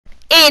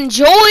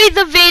enjoy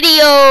the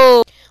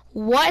video.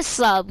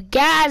 What's up,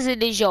 guys?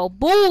 It is your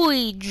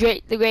boy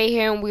DR8KE THA GRE8T I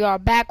here, and we are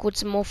back with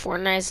some more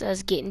Fortnite. So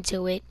let's get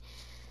into it.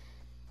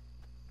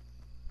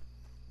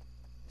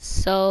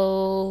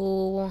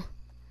 So,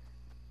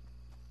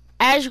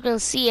 as you can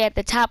see at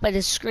the top of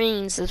the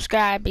screen,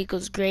 subscribe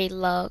equals great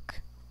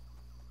luck.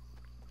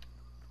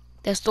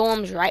 The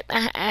storm's right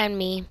behind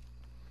me.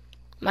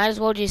 Might as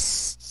well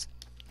just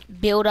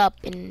build up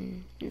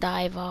and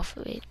dive off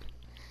of it.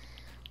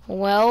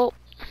 Well,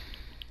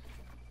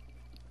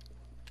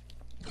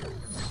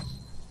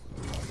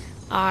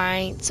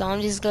 alright, so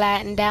I'm just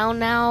gliding down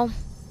now.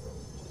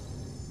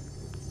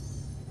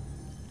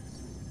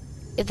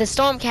 If the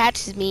storm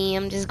catches me,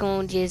 I'm just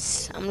gonna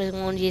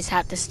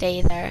have to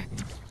stay there.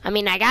 I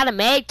mean, I got a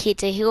med kit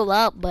to heal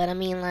up, but I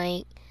mean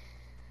like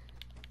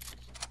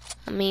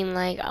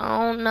I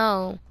don't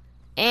know.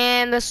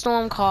 And the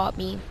storm caught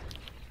me.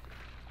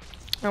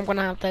 I'm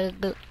gonna have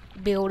to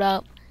build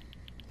up.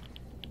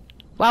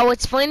 Wow,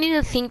 it's funny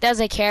to think there's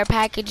a care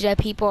package that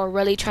people are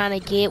really trying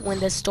to get when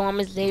the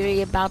storm is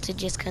literally about to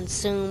just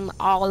consume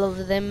all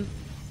of them.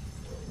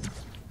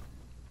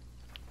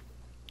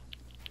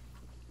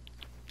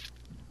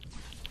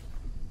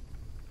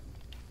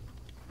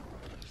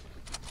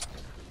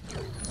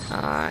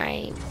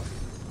 Alright.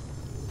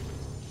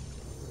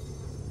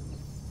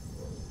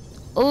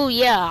 Oh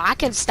yeah, I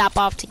can stop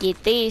off to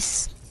get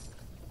this.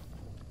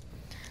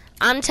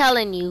 I'm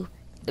telling you,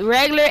 the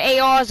regular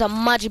ARs are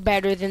much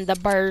better than the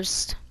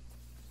burst.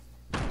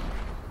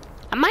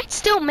 I might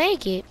still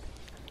make it.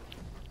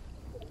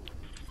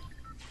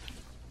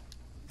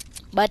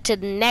 But to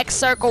the next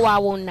circle I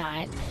will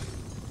not.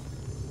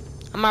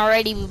 I'm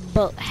already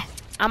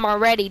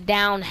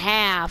down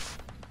half.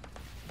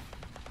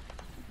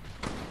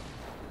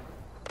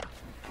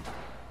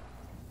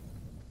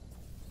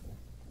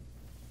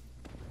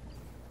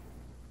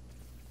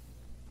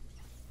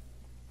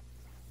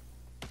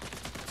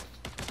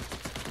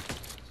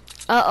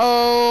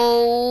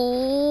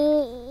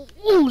 Uh-oh.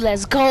 Ooh,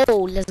 let's go.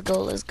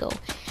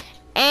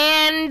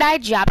 And I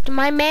dropped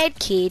my med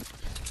kit.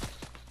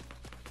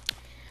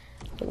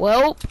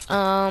 Well,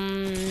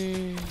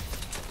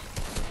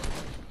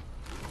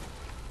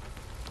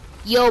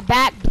 yo,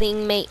 back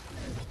bling, mate.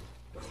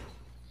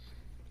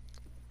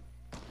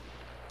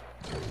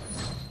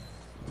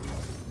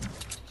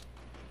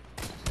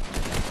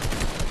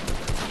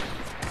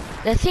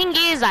 The thing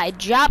is, I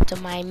dropped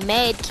my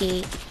med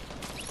kit.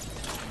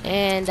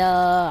 And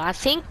I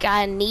think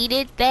I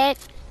needed that.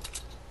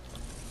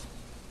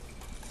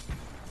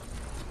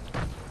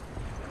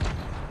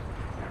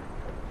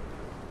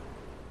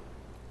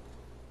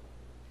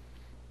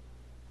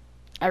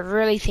 I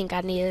really think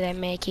I needed that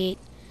med kit.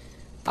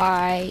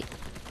 Alright.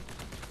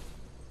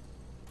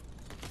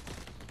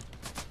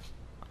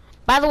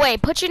 By the way,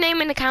 put your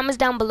name in the comments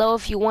down below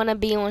if you want to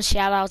be on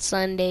Shoutout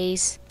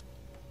Sundays.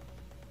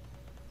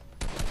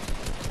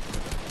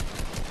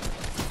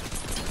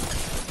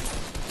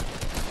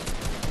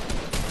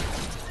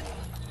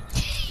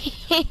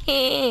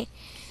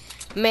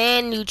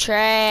 Man, you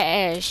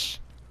trash.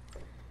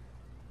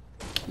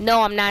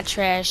 No, I'm not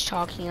trash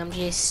talking. I'm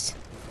just...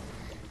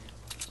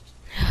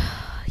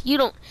 You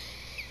don't...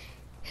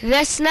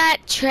 That's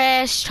not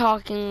trash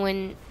talking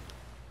when...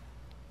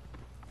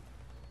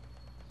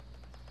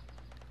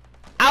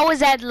 I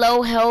was at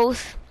low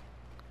health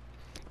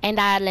and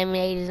I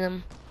eliminated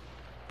them.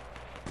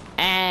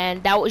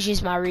 And that was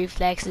just my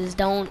reflexes.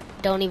 Don't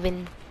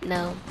even...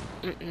 No.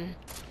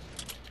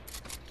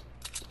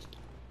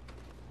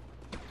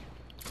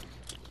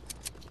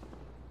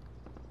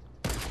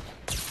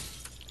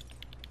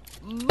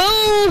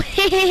 Boom!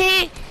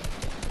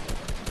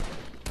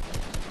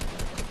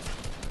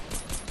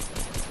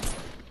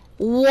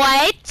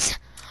 What?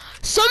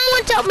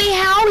 Someone tell me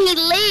how he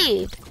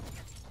lived.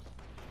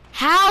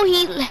 How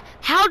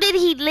did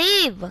he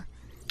live?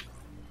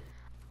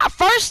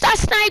 First I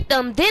sniped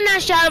him, then I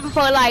shot him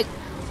for like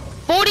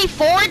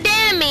 44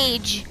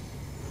 damage.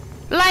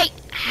 Like,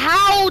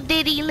 how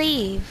did he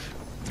live?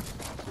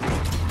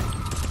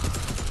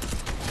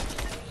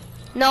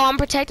 No, I'm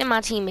protecting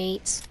my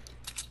teammates.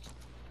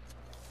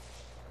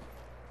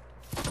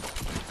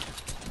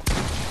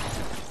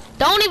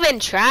 Don't even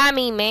try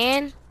me,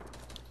 man.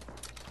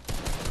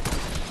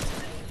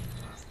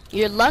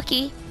 You're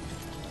lucky.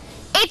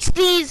 It's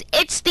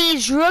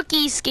these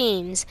rookie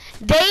skins.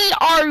 They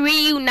are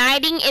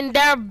reuniting and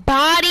they're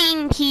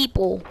bodying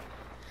people.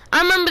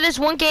 I remember this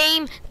one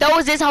game, there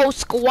was this whole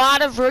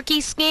squad of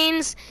rookie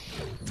skins.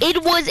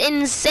 It was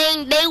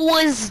insane. They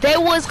was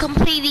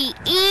completely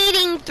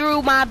eating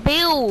through my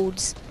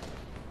builds.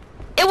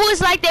 It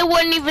was like they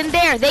weren't even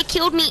there. They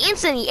killed me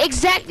instantly,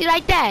 exactly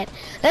like that.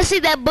 Let's see,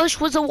 that bush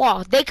was a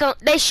wall. They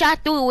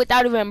shot through it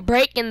without even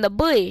breaking the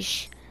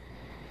bush.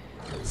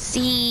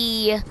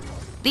 See,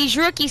 these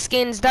rookie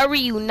skins, they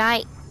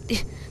reunite.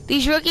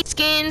 These rookie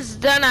skins,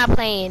 they're not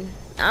playing.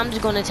 I'm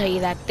just gonna tell you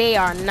that they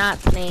are not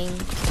playing.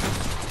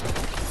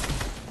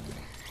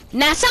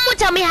 Now, someone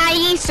tell me how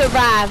he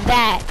survived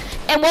that.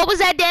 And what was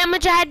that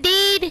damage I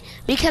did?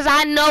 Because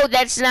I know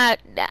that's not...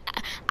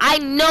 I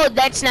know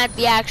that's not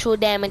the actual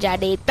damage I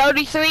did.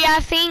 33, I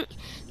think.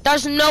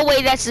 There's no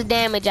way that's the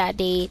damage I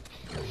did.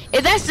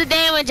 If that's the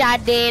damage I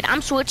did,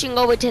 I'm switching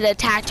over to the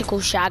tactical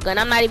shotgun.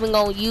 I'm not even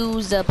gonna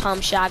use the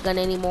pump shotgun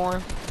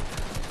anymore.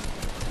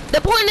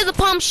 The point of the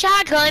pump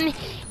shotgun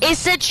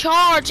is to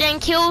charge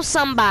and kill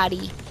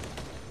somebody.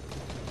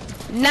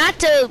 Not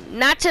to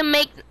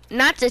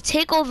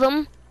tickle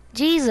them.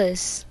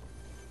 Jesus.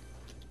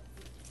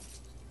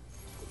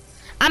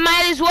 I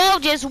might as well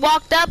just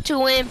walked up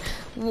to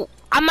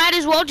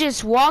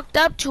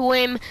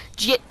him.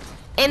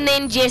 And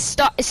then just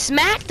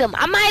smacked him.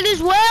 I might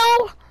as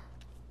well.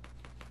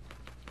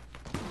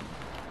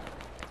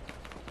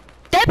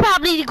 That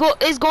probably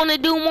is gonna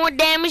do more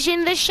damage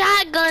than the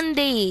shotgun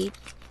did.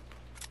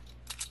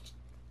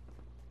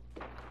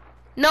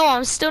 No,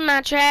 I'm still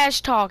not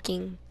trash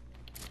talking.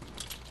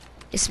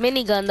 It's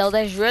minigun though,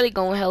 that's really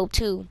gonna help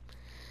too.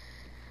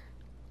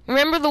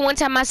 Remember the one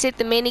time I said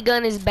the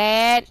minigun is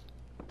bad?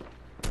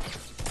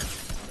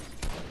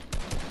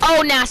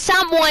 Oh, now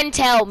someone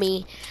tell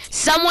me.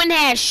 Someone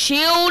has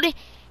shield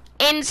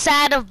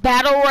inside of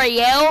Battle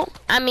Royale?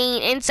 I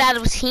mean, inside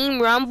of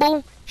Team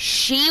Rumble?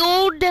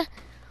 Shield?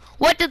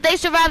 What, did they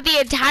survive the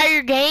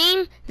entire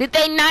game? Did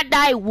they not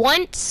die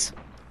once?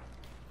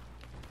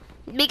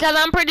 Because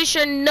I'm pretty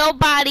sure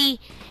nobody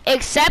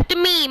except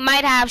me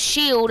might have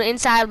shield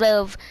inside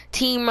of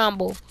Team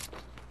Rumble.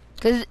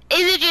 Because is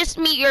it just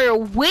me, or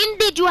when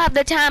did you have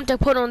the time to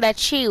put on that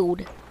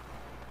shield?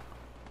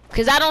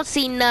 Because I don't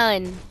see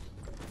none.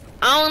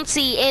 I don't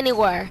see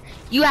anywhere.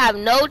 You have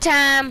no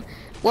time.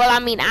 Well, I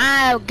mean,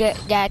 I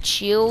got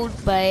shield,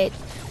 but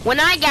when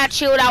I got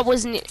shield, I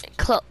was in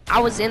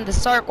the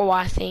circle,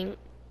 I think.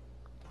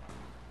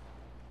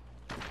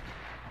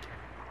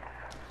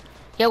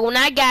 Yeah, when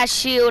I got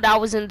shield, I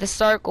was in the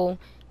circle,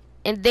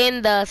 and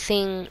then the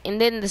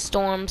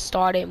storm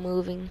started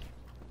moving.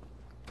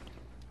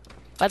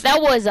 But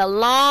that was a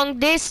long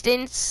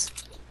distance.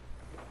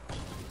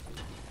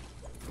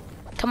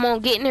 Come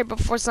on, get in here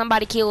before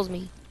somebody kills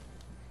me.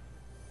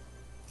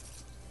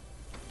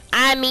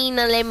 I mean,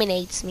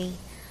 eliminates me.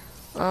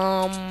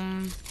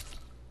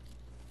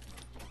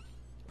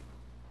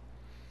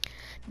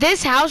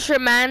 This house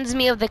reminds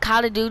me of the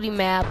Call of Duty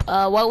map.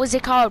 What was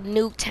it called?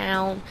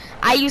 Nuketown.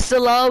 I used to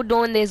love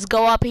doing this.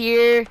 Go up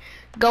here,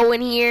 go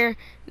in here.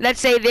 Let's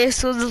say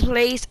this was the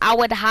place. I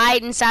would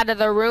hide inside of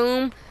the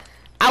room.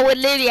 I would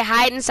literally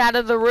hide inside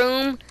of the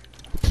room,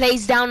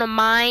 place down a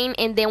mine,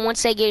 and then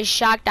once they get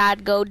shocked,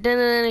 I'd go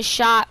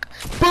shock,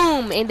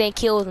 boom, and then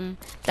kill them.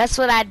 That's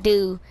what I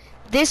do.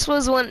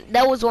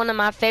 That was one of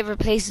my favorite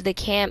places to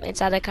camp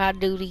inside of Call of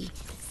Duty.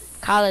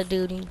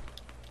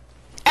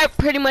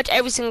 Pretty much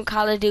every single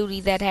Call of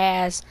Duty that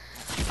has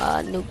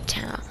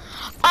Nuketown.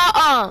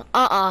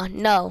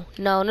 No.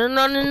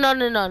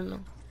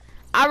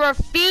 I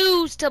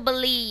refuse to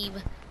believe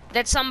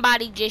that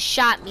somebody just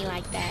shot me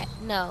like that.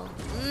 No.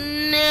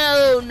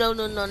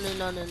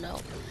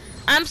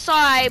 I'm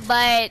sorry,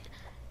 but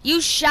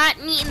you shot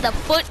me in the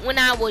foot when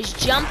I was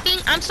jumping.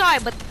 I'm sorry,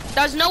 but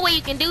there's no way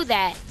you can do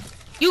that.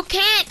 You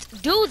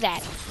can't do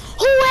that.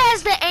 Who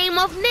has the aim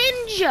of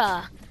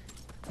ninja?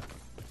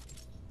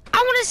 I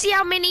want to see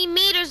how many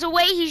meters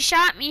away he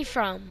shot me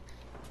from.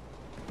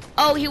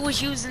 Oh, he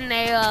was using the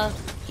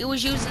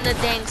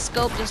dang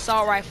scoped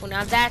assault rifle.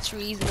 Now that's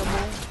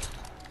reasonable.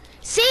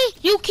 See,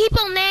 you keep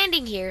on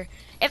landing here.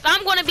 If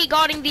I'm gonna be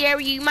guarding the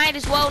area, you might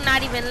as well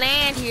not even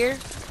land here.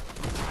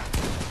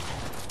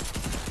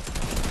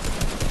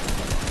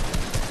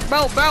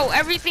 Bro,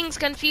 everything's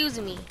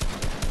confusing me.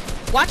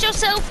 Watch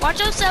yourself.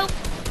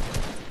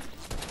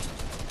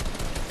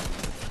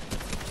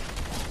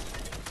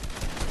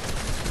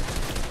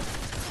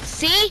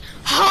 See?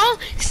 Huh?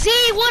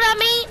 See what I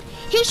mean?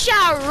 He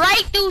shot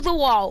right through the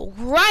wall.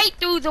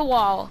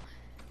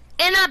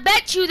 And I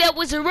bet you that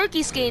was a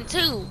rookie skin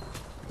too.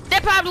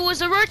 That probably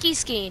was a rookie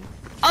skin.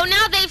 Oh,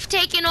 now they've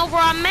taken over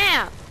our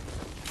map.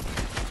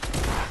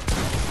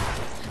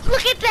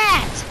 Look at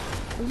that.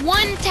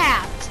 One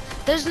tapped.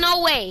 There's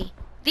no way.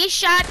 These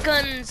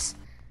shotguns.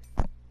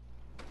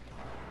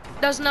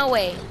 There's no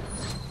way.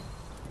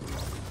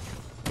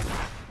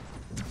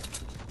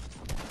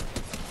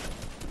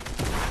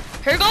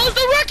 Here goes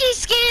the rookie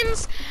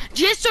skins.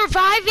 Just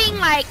surviving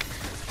like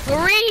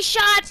 3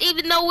 shots,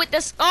 even though with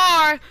the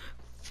scar,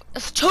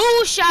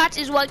 2 shots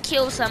is what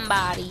kills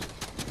somebody.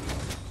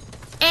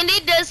 And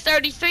it does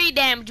 33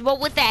 damage, but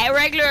with that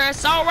regular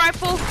assault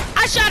rifle,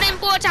 I shot him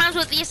 4 times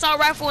with the assault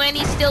rifle and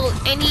he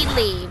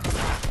lived.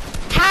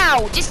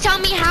 How? Just tell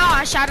me how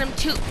I shot him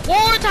 4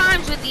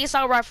 times with the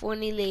assault rifle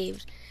and he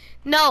lived.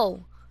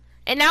 No.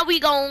 And now we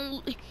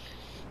gon'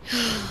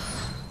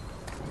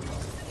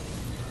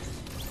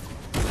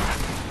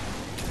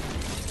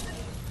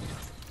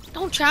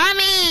 Don't try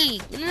me.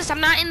 Goodness,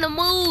 I'm not in the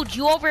mood.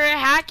 You over here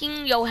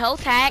hacking your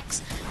health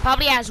hacks.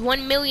 Probably has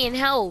 1 million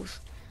health.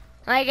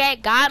 Like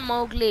that God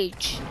mode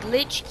glitch.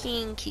 Glitch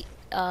King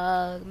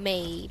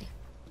made.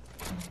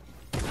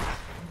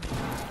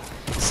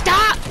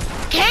 Stop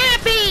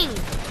camping!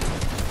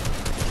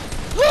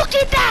 Look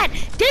at that!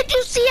 Did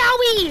you see how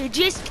he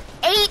just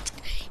ate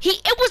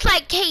It was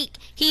like cake.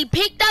 He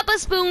picked up a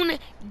spoon,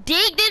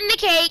 digged in the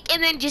cake,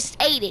 and then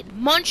just ate it.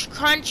 Munch,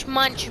 crunch,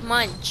 munch,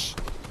 munch.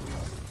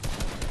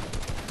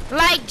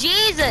 Like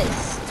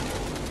Jesus.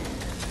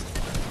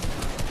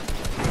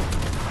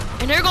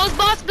 And there goes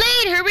Boss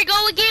Blade. Here we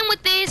go again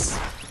with this.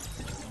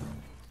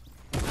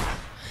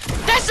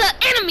 That's an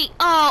enemy.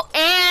 Oh,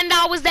 and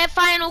that was that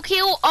final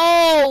kill.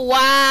 Oh,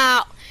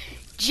 wow.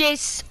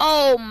 Just,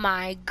 oh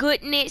my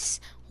goodness.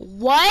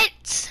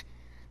 What?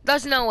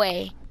 There's no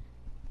way.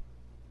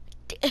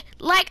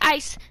 Like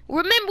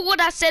remember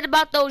what I said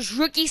about those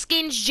rookie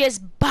skins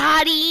just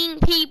bodying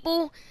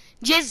people?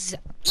 Just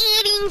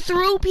eating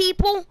through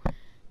people?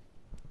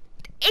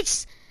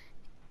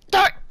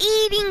 They're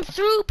eating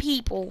through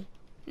people.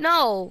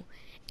 No.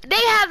 They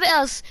have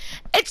us.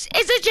 Is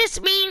it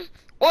just me?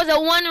 Or the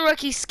one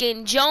rookie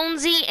skin,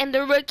 Jonesy, and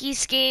the rookie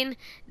skin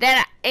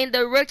that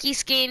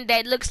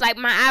looks like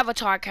my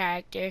avatar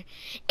character.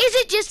 Is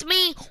it just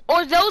me,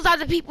 or those are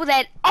the people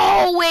that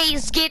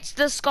always gets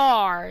the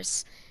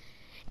scars?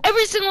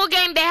 Every single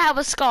game they have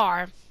a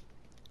scar.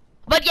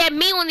 But yet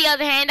me, on the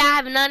other hand, I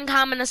have an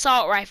uncommon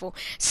assault rifle.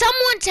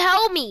 Someone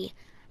tell me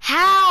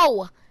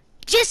how?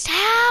 Just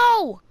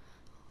how?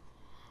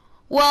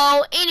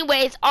 Well,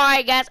 anyways,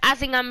 alright guys, I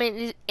think I'm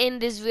in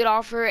this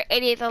video for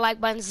 88 the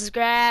like button,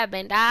 subscribe,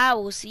 and I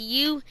will see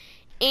you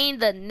in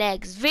the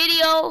next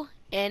video.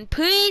 And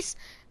peace.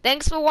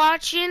 Thanks for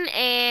watching,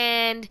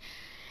 and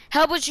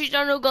help us reach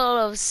our new goal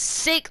of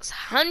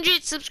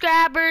 600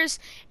 subscribers,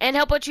 and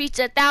help us reach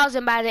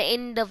 1,000 by the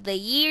end of the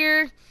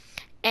year.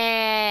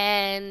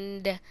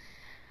 And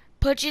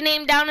put your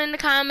name down in the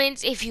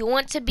comments if you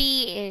want to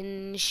be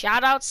in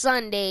Shoutout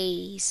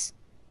Sundays.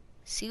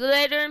 See you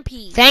later and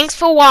peace. Thanks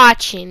for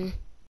watching.